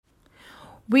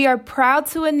We are proud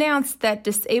to announce that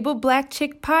Disabled Black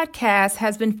Chick Podcast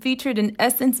has been featured in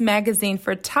Essence Magazine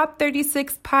for Top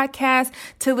 36 Podcasts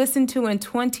to listen to in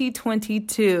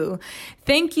 2022.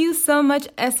 Thank you so much,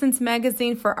 Essence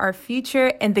Magazine, for our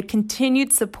feature and the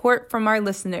continued support from our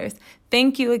listeners.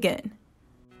 Thank you again.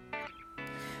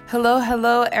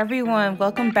 Hello, everyone.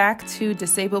 Welcome back to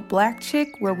Disabled Black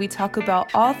Chick, where we talk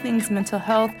about all things mental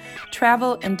health,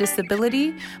 travel, and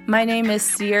disability. My name is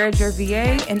Sierra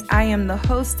Gervier, and I am the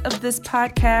host of this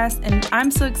podcast, and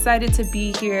I'm so excited to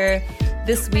be here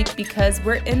this week because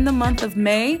we're in the month of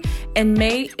May, and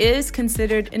May is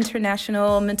considered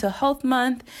International Mental Health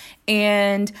Month,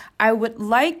 and I would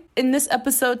like in this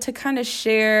episode to kind of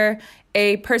share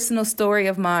a personal story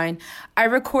of mine. I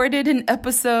recorded an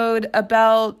episode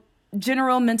about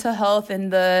general mental health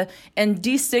and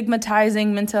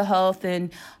destigmatizing mental health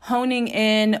and honing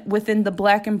in within the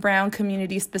Black and Brown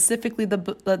community, specifically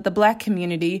the Black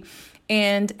community,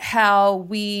 and how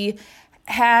we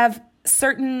have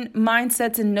certain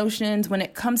mindsets and notions when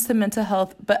it comes to mental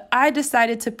health. But I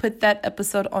decided to put that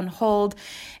episode on hold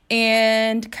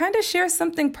and kind of share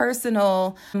something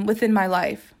personal within my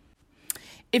life.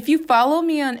 If you follow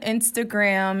me on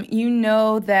Instagram, you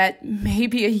know that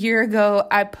maybe a year ago,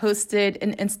 I posted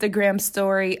an Instagram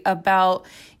story about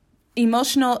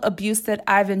emotional abuse that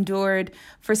I've endured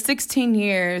for 16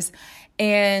 years.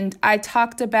 And I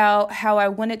talked about how I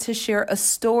wanted to share a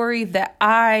story that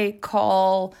I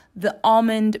call the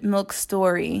almond milk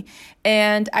story.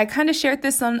 And I kind of shared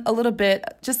this on a little bit,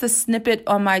 just a snippet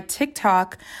on my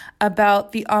TikTok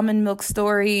about the almond milk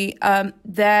story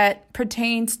that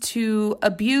pertains to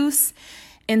abuse,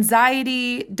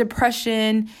 anxiety,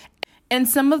 depression, and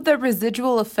some of the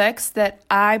residual effects that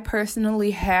I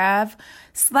personally have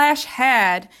 /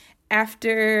 had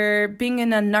after being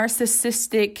in a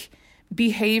narcissistic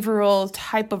behavioral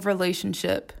type of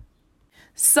relationship.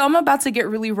 So I'm about to get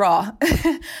really raw.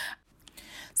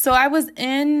 So I was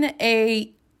in an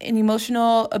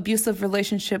emotional abusive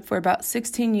relationship for about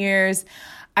 16 years.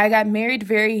 I got married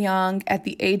very young at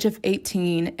the age of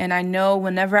 18. And I know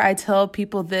whenever I tell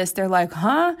people this, they're like,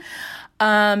 huh?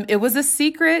 It was a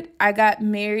secret. I got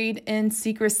married in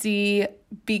secrecy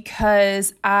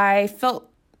because I felt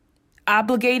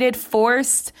obligated,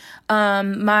 forced.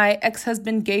 My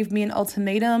ex-husband gave me an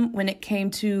ultimatum when it came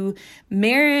to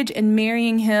marriage and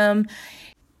marrying him.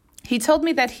 He told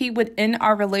me that he would end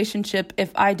our relationship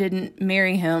if I didn't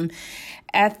marry him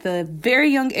at the very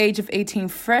young age of 18,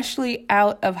 freshly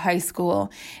out of high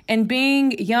school. And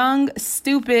being young,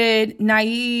 stupid,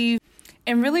 naive,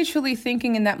 and really truly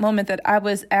thinking in that moment that I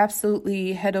was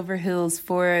absolutely head over heels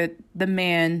for the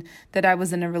man that I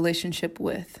was in a relationship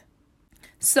with.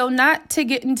 So not to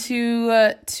get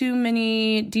into too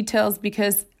many details,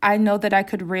 because I know that I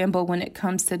could ramble when it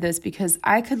comes to this, because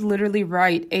I could literally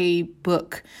write a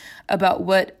book about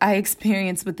what I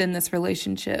experienced within this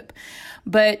relationship.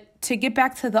 But to get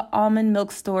back to the almond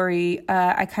milk story,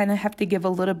 I kind of have to give a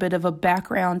little bit of a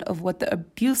background of what the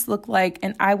abuse looked like.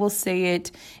 And I will say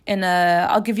it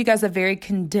I'll give you guys a very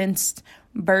condensed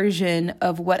version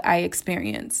of what I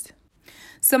experienced.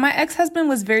 So my ex-husband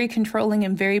was very controlling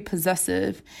and very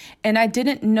possessive, and I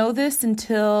didn't know this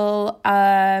until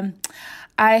I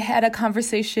had a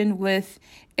conversation with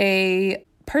a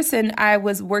person I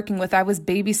was working with. I was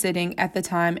babysitting at the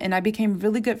time, and I became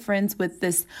really good friends with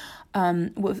this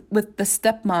with the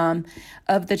stepmom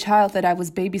of the child that I was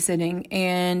babysitting.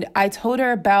 And I told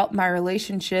her about my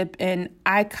relationship, and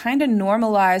I kind of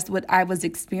normalized what I was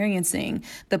experiencing,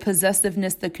 the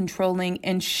possessiveness, the controlling,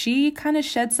 and she kind of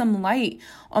shed some light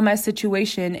on my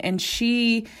situation, and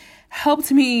she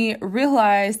helped me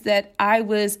realize that I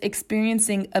was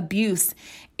experiencing abuse.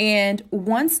 And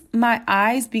once my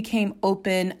eyes became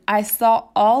open, I saw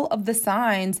all of the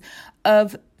signs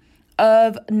of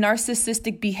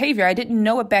narcissistic behavior. I didn't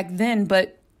know it back then,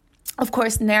 but of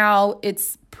course now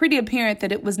it's pretty apparent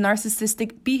that it was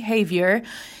narcissistic behavior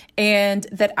and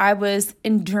that I was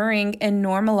enduring and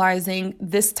normalizing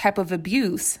this type of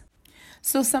abuse.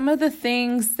 So some of the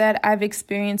things that I've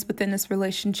experienced within this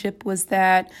relationship was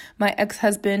that my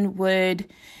ex-husband would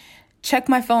check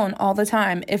my phone all the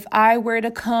time. If I were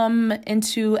to come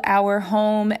into our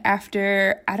home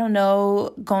after, I don't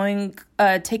know,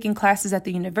 taking classes at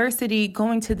the university,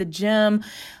 going to the gym,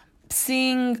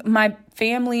 seeing my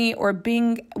family, or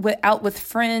being out with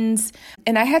friends,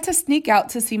 and I had to sneak out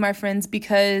to see my friends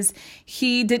because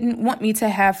he didn't want me to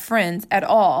have friends at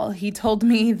all. He told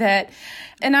me that,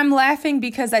 and I'm laughing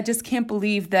because I just can't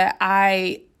believe that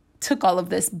I took all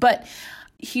of this, but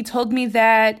he told me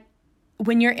that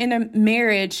when you're in a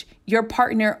marriage, your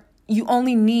partner, you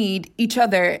only need each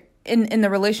other in the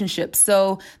relationship.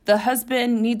 So the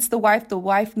husband needs the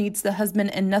wife needs the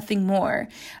husband, and nothing more.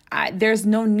 There's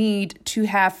no need to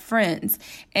have friends.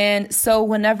 And so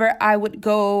whenever I would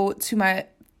go to my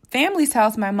family's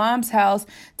house, my mom's house,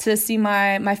 to see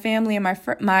my family and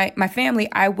my family,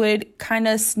 I would kind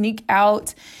of sneak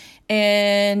out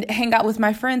and hang out with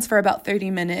my friends for about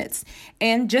 30 minutes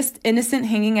and just innocent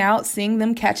hanging out, seeing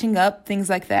them, catching up, things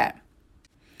like that.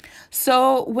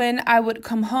 So when I would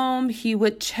come home, he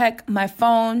would check my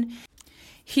phone.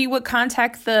 He would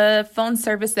contact the phone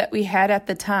service that we had at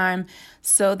the time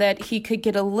so that he could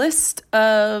get a list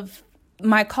of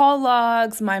my call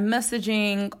logs, my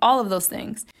messaging, all of those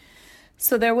things.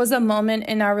 So there was a moment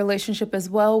in our relationship as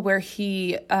well where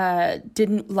he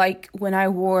didn't like when I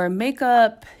wore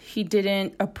makeup. He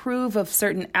didn't approve of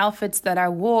certain outfits that I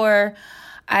wore.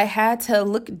 I had to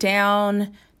look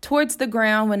down towards the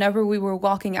ground whenever we were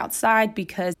walking outside,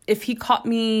 because if he caught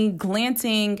me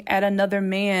glancing at another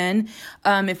man,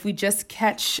 if we just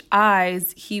catch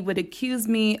eyes, he would accuse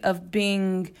me of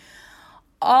being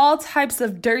all types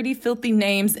of dirty, filthy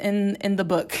names in the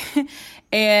book.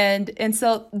 And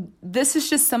so this is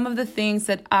just some of the things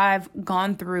that I've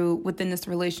gone through within this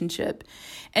relationship.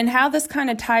 And how this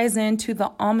kind of ties into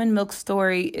the almond milk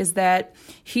story is that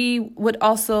he would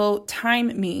also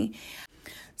time me.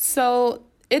 So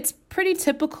it's pretty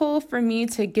typical for me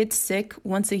to get sick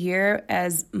once a year,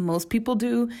 as most people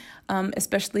do,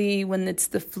 especially when it's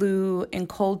the flu and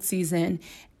cold season.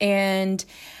 And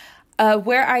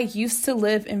where I used to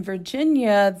live in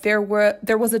Virginia, there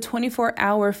was a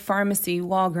 24-hour pharmacy,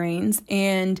 Walgreens,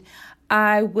 and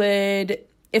I would,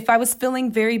 if I was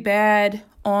feeling very bad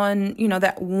on,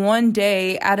 that one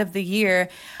day out of the year,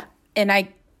 and I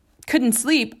couldn't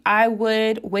sleep, I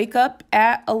would wake up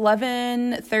at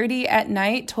 11:30 at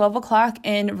night, 12 o'clock,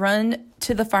 and run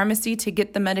to the pharmacy to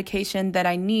get the medication that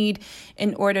I need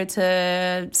in order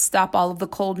to stop all of the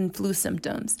cold and flu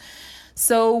symptoms.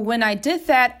 So when I did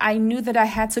that, I knew that I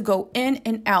had to go in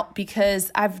and out, because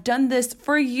I've done this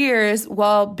for years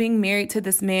while being married to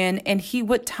this man, and he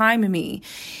would time me.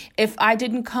 If I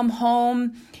didn't come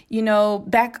home,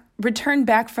 return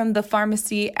back from the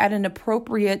pharmacy at an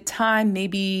appropriate time,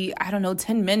 maybe,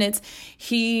 10 minutes,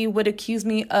 he would accuse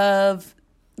me of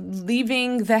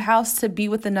leaving the house to be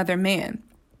with another man.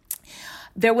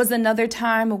 There was another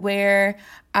time where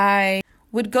I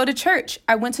would go to church.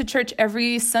 I went to church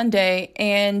every Sunday,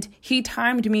 and he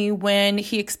timed me when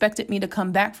he expected me to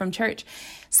come back from church.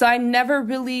 So I never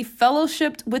really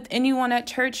fellowshipped with anyone at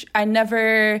church. I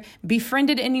never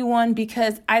befriended anyone,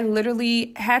 because I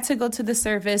literally had to go to the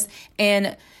service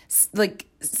and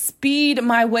speed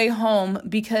my way home,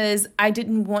 because I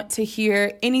didn't want to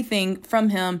hear anything from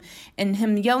him, and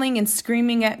him yelling and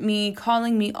screaming at me,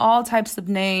 calling me all types of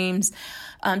names,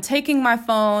 taking my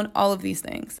phone, all of these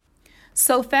things.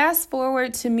 So fast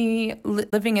forward to me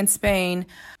living in Spain.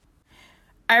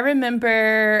 I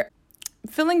remember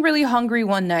feeling really hungry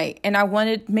one night, and I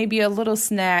wanted maybe a little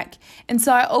snack. And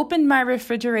so I opened my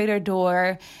refrigerator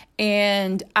door,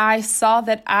 and I saw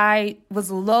that I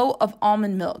was low of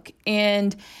almond milk.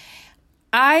 And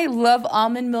I love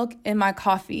almond milk in my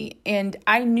coffee. And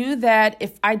I knew that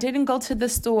if I didn't go to the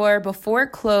store before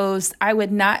it closed, I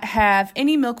would not have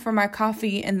any milk for my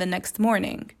coffee in the next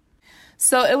morning.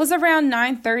 So it was around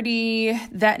 9:30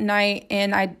 that night,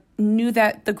 and I knew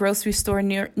that the grocery store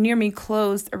near me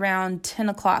closed around 10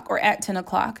 o'clock or at 10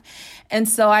 o'clock. And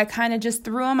so I kind of just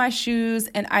threw on my shoes,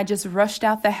 and I just rushed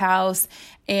out the house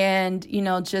and,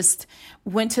 just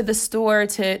went to the store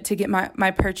to get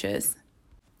my purchase.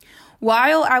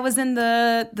 While I was in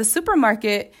the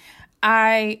supermarket,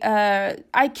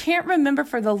 I can't remember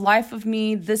for the life of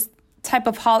me this type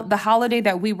of the holiday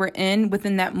that we were in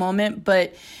within that moment,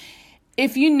 but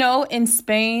if in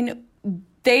Spain,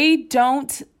 they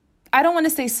don't, I don't want to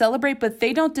say celebrate, but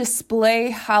they don't display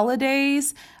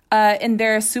holidays in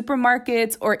their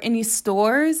supermarkets or any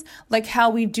stores like how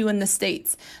we do in the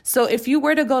States. So if you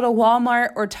were to go to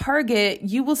Walmart or Target,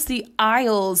 you will see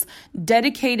aisles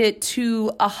dedicated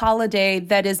to a holiday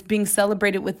that is being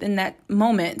celebrated within that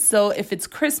moment. So if it's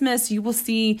Christmas, you will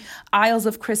see aisles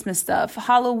of Christmas stuff,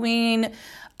 Halloween,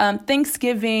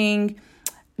 Thanksgiving,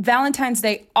 Valentine's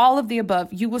Day, all of the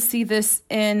above. You will see this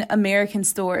in American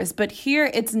stores, but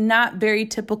here it's not very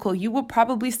typical. You will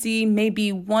probably see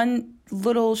maybe one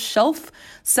little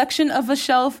section of a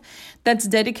shelf that's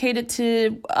dedicated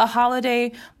to a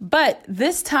holiday. But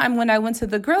this time when I went to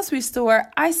the grocery store,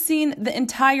 I seen the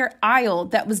entire aisle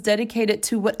that was dedicated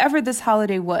to whatever this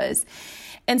holiday was.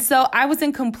 And so I was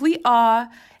in complete awe.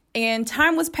 And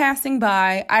time was passing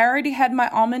by. I already had my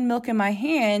almond milk in my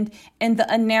hand, and the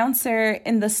announcer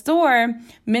in the store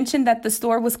mentioned that the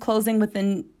store was closing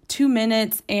within 2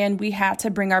 minutes and we had to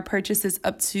bring our purchases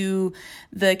up to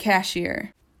the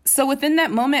cashier. So within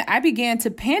that moment, I began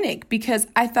to panic because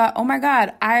I thought, oh my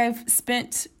God, I've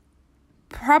spent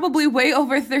probably way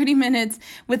over 30 minutes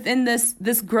within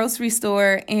this grocery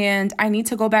store and I need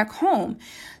to go back home.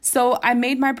 So I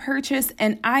made my purchase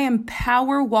and I am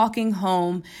power walking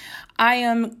home. I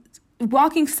am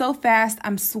walking so fast,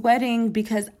 I'm sweating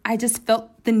because I just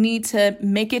felt the need to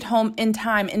make it home in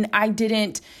time, and I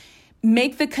didn't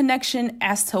make the connection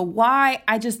as to why.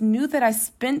 I just knew that I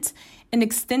spent an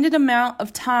extended amount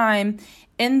of time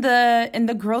in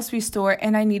the grocery store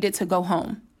and I needed to go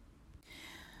home.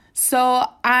 So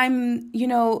I'm,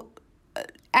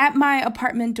 at my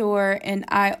apartment door, and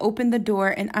I opened the door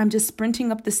and I'm just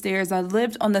sprinting up the stairs. I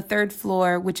lived on the 3rd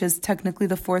floor, which is technically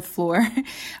the 4th floor.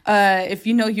 If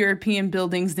you know European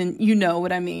buildings, then you know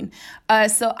what I mean.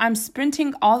 So I'm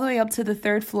sprinting all the way up to the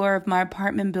 3rd floor of my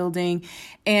apartment building.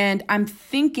 And I'm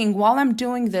thinking while I'm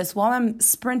doing this, while I'm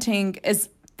sprinting as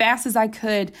fast as I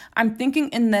could, I'm thinking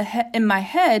in my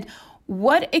head,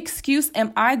 what excuse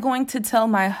am I going to tell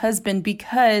my husband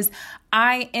because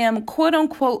I am quote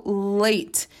unquote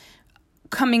late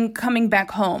coming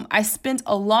back home? I spent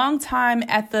a long time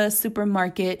at the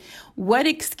supermarket. What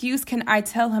excuse can I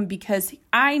tell him? Because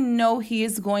I know he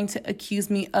is going to accuse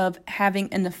me of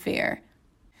having an affair.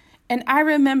 And I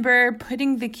remember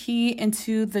putting the key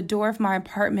into the door of my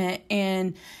apartment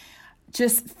and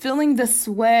just feeling the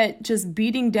sweat just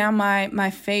beating down my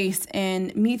face,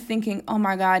 and me thinking, oh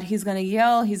my God, he's going to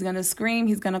yell, he's going to scream,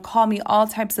 he's going to call me all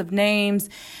types of names.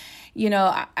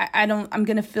 I'm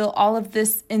going to feel all of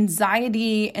this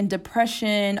anxiety and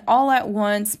depression all at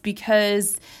once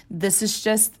because this is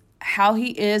just how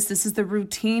he is. This is the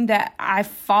routine that I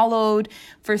followed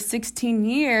for 16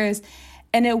 years.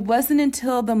 And it wasn't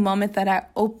until the moment that I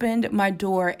opened my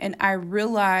door and I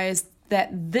realized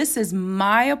that this is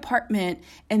my apartment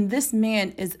and this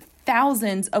man is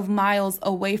thousands of miles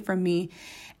away from me.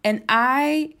 And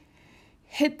I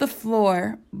hit the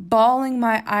floor, bawling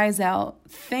my eyes out,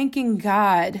 thanking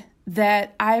God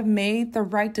that I've made the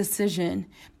right decision,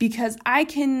 because I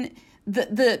can,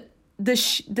 the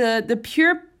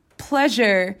pure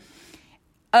pleasure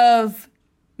of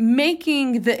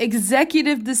making the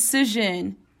executive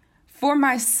decision for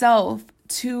myself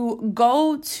to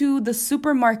go to the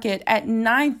supermarket at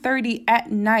 9:30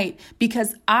 at night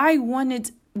because I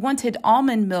wanted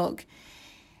almond milk,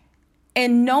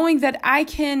 and knowing that I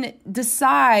can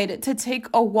decide to take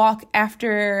a walk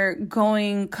after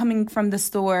coming from the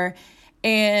store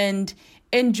and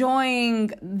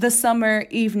enjoying the summer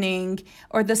evening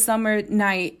or the summer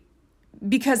night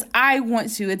because I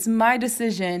want to. It's my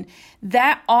decision.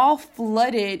 That all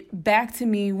flooded back to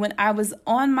me when I was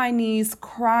on my knees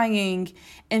crying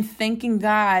and thanking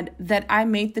God that I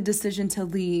made the decision to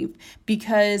leave,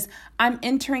 because I'm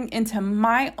entering into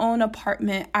my own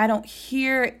apartment. I don't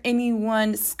hear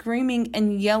anyone screaming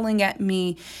and yelling at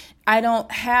me. I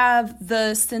don't have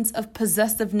the sense of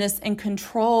possessiveness and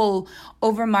control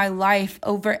over my life,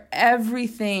 over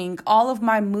everything, all of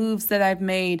my moves that I've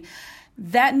made.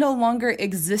 That no longer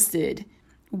existed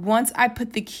once I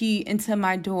put the key into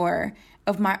my door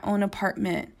of my own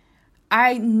apartment.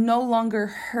 I no longer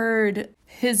heard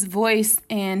his voice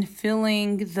and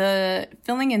feeling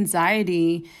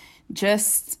anxiety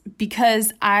just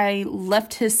because I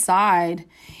left his side.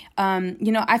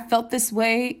 I felt this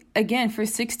way again for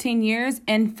 16 years,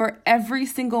 and for every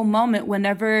single moment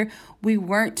whenever we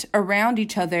weren't around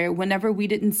each other, whenever we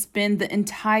didn't spend the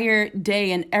entire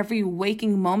day and every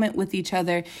waking moment with each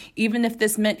other, even if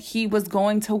this meant he was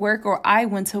going to work or I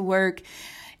went to work,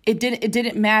 it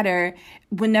didn't matter.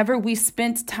 Whenever we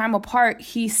spent time apart,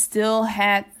 he still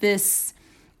had this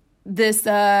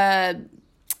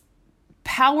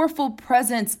powerful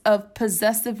presence of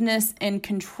possessiveness and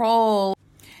control.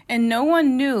 And no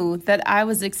one knew that I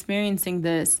was experiencing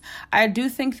this. I do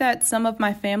think that some of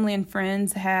my family and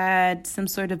friends had some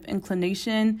sort of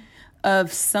inclination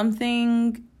of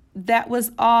something that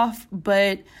was off,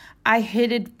 but I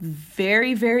hid it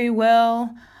very, very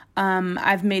well.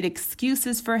 I've made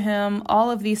excuses for him,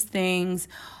 all of these things.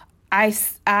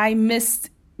 I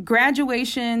missed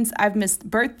graduations, I've missed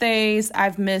birthdays,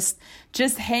 I've missed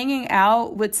just hanging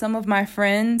out with some of my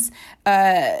friends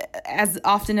as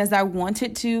often as I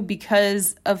wanted to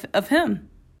because of him.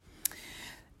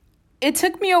 It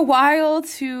took me a while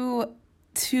to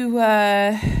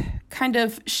kind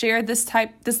of share this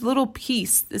little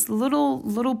piece,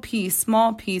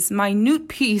 small piece, minute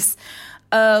piece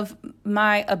of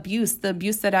my abuse, the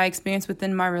abuse that I experienced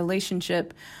within my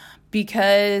relationship,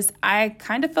 because I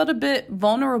kind of felt a bit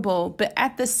vulnerable. But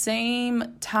at the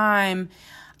same time,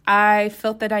 I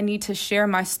felt that I need to share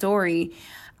my story.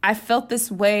 I felt this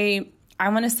way, I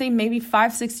want to say maybe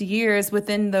 5-6 years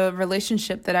within the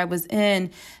relationship that I was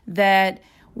in, that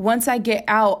once I get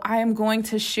out, I am going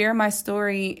to share my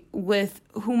story with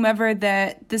whomever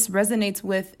that this resonates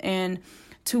with, and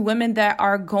to women that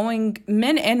are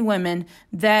men and women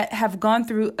that have gone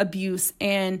through abuse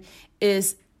and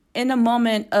is in a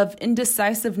moment of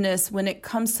indecisiveness when it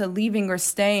comes to leaving or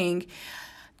staying.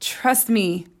 Trust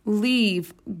me,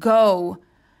 leave, go.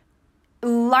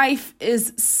 Life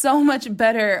is so much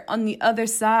better on the other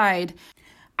side.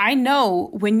 I know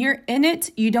when you're in it,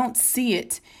 you don't see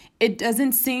it. It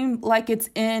doesn't seem like it's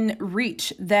in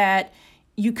reach that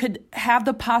you could have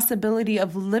the possibility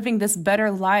of living this better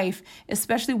life,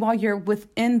 especially while you're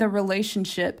within the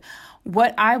relationship.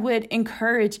 What I would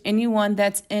encourage anyone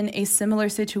that's in a similar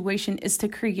situation is to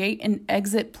create an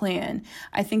exit plan.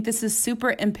 I think this is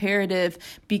super imperative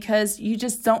because you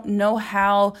just don't know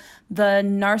how the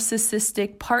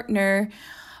narcissistic partner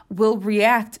will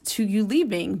react to you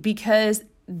leaving, because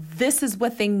this is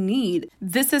what they need.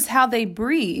 This is how they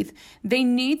breathe. They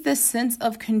need this sense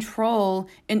of control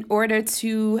in order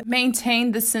to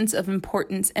maintain the sense of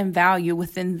importance and value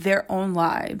within their own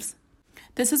lives.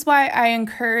 This is why I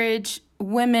encourage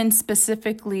women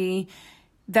specifically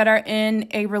that are in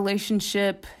a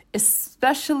relationship,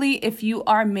 especially if you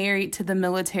are married to the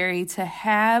military, to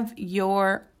have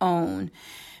your own.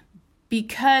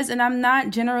 Because, and I'm not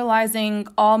generalizing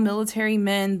all military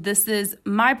men, this is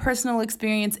my personal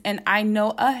experience, and I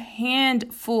know a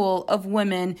handful of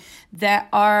women that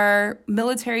are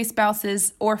military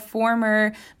spouses or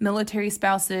former military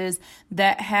spouses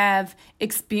that have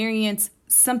experienced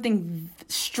something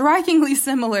strikingly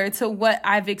similar to what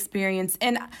I've experienced.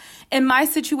 And in my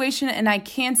situation, and I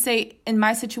can say in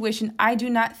my situation, I do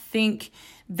not think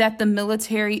that the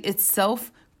military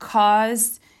itself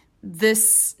caused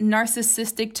this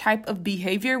narcissistic type of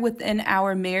behavior within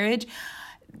our marriage.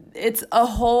 It's a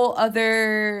whole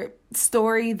other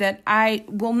story that I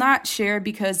will not share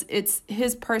because it's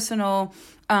his personal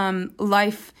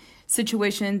life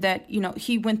situation that,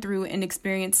 he went through and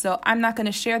experienced. So I'm not going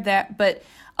to share that. But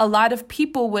a lot of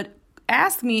people would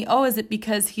ask me, oh, is it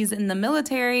because he's in the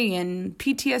military and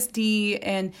PTSD?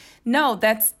 And no,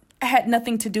 that's had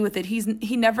nothing to do with it. He's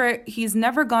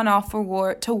never gone off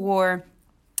to war.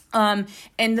 And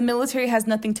the military has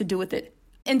nothing to do with it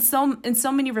in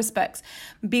so many respects,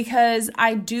 because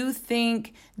I do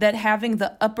think that having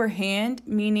the upper hand,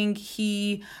 meaning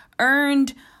he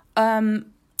earned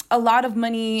a lot of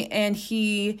money and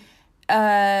he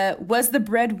was the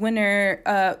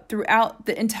breadwinner throughout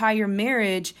the entire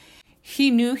marriage,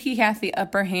 he knew he had the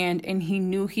upper hand and he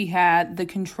knew he had the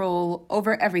control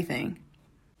over everything.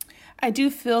 I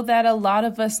do feel that a lot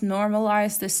of us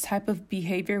normalize this type of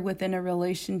behavior within a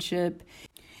relationship,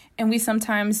 and we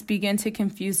sometimes begin to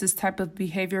confuse this type of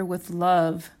behavior with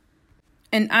love.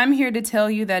 And I'm here to tell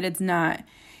you that it's not.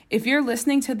 If you're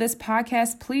listening to this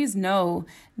podcast, please know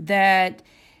that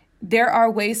there are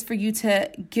ways for you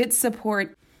to get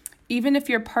support, even if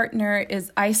your partner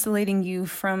is isolating you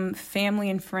from family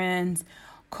and friends,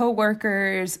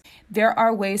 coworkers. There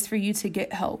are ways for you to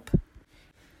get help.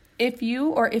 If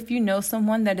you know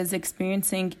someone that is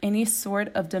experiencing any sort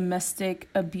of domestic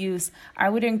abuse, I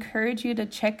would encourage you to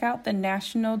check out the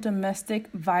National Domestic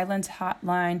Violence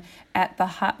Hotline at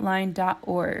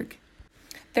thehotline.org.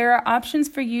 There are options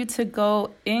for you to go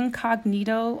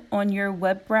incognito on your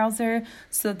web browser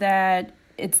so that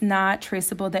it's not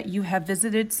traceable that you have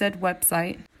visited said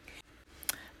website.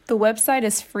 The website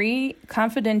is free,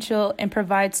 confidential, and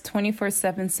provides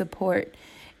 24/7 support.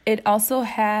 It also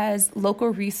has local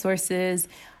resources,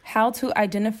 how to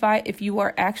identify if you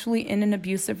are actually in an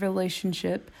abusive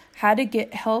relationship, how to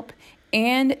get help,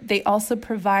 and they also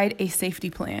provide a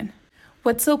safety plan.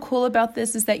 What's so cool about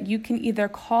this is that you can either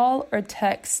call or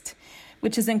text,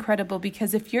 which is incredible,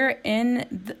 because if you're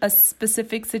in a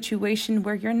specific situation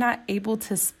where you're not able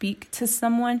to speak to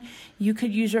someone, you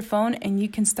could use your phone and you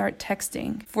can start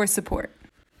texting for support.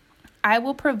 I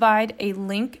will provide a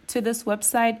link to this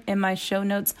website in my show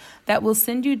notes that will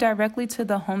send you directly to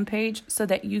the homepage so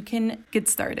that you can get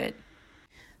started.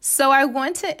 So I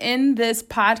want to end this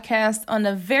podcast on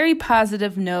a very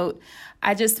positive note.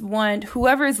 I just want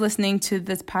whoever is listening to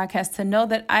this podcast to know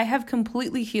that I have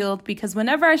completely healed, because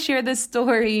whenever I share this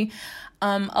story,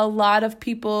 a lot of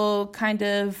people kind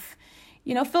of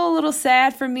feel a little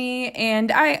sad for me,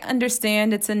 and I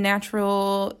understand it's a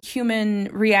natural human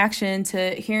reaction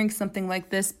to hearing something like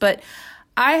this, but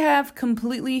I have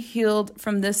completely healed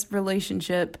from this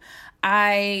relationship.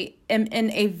 I am in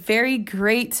a very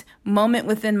great moment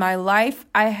within my life.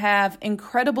 I have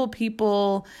incredible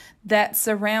people that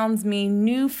surrounds me,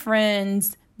 new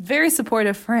friends, very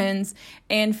supportive friends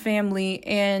and family.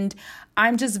 And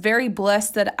I'm just very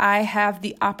blessed that I have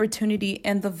the opportunity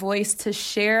and the voice to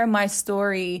share my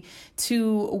story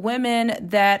to women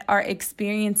that are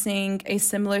experiencing a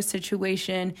similar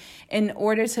situation in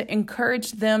order to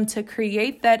encourage them to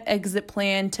create that exit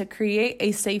plan, to create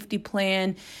a safety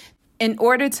plan, in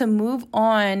order to move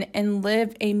on and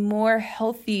live a more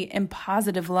healthy and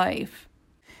positive life.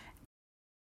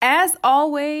 As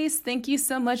always, thank you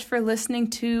so much for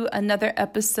listening to another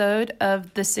episode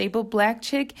of Disabled Black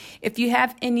Chick. If you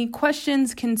have any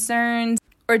questions, concerns,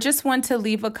 or just want to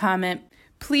leave a comment,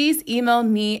 please email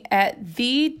me at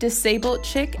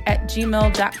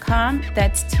thedisabledchick@gmail.com.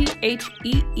 That's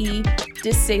THEE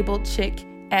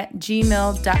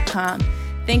disabledchick@gmail.com.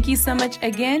 Thank you so much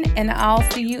again, and I'll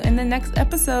see you in the next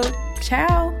episode.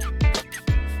 Ciao.